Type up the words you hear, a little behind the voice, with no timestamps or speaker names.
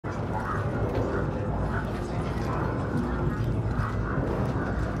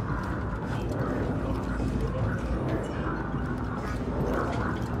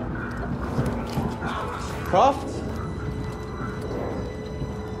Croft?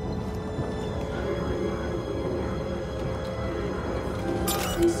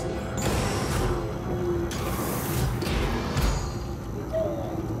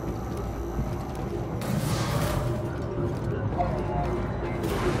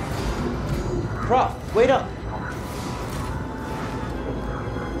 Croft, wait up!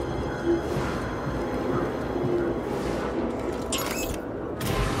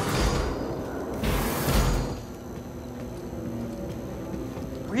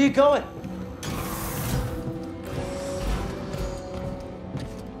 Where are you going?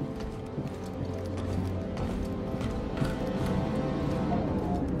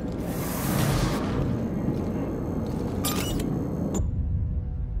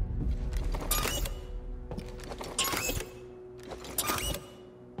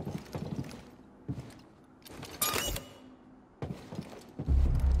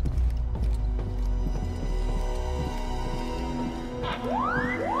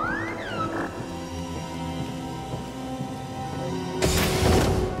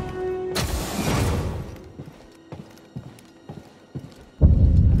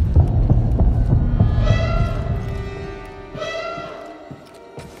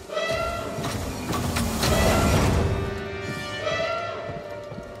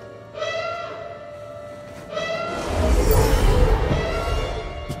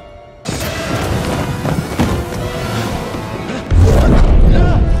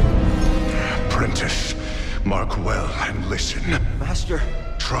 Mark well and listen. Master.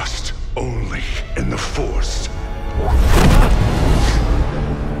 Trust only in the Force.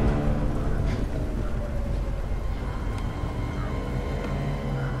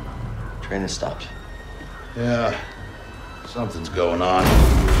 Train has stopped. Yeah, something's going on.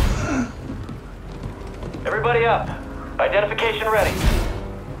 Everybody up. Identification ready.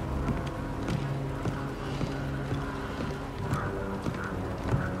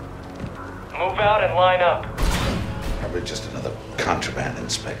 Move out and line up. Probably just another contraband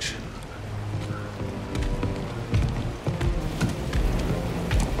inspection.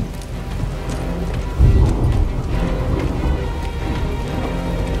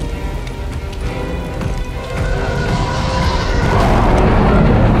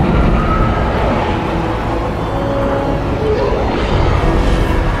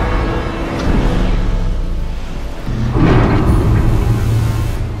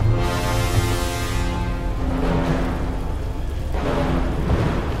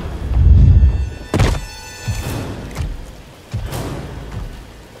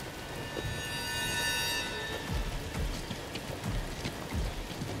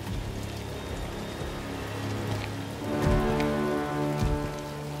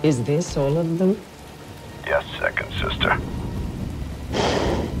 Is this all of them? Yes, second sister.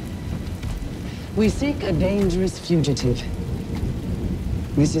 We seek a dangerous fugitive.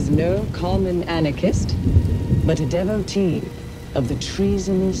 This is no common anarchist, but a devotee of the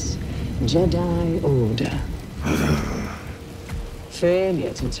treasonous Jedi Order.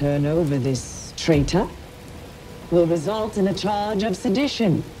 Failure to turn over this traitor will result in a charge of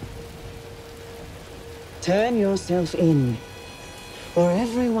sedition. Turn yourself in, or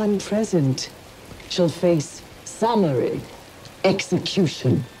everyone present shall face summary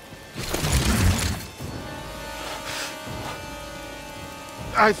execution.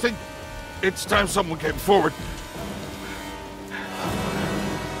 I think it's time someone came forward.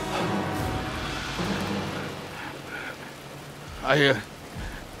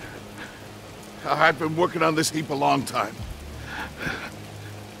 I've been working on this heap a long time.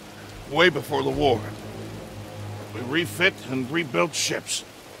 Way before the war. We refit and rebuilt ships.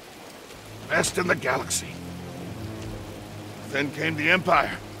 Best in the galaxy. Then came the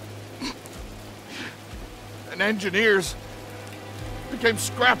Empire. And engineers became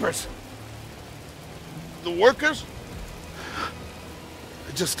scrappers. The workers,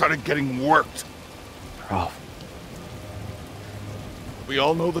 they just started getting worked. Prof. We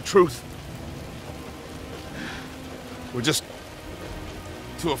all know the truth. We're just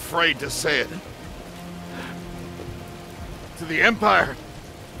too afraid to say it. To the Empire,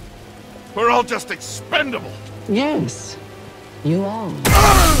 we're all just expendable. Yes, you are.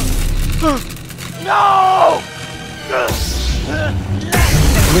 No!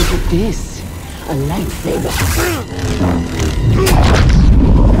 Look at this, a lightsaber.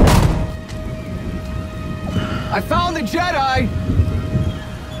 I found the Jedi!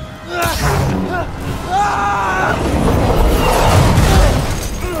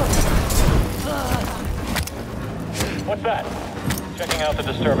 What's that? Checking out the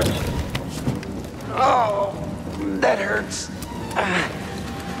disturbance. Oh, that hurts.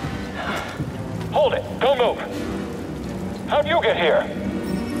 Hold it. Don't move. How'd you get here?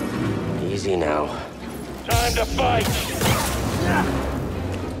 Easy now. Time to fight!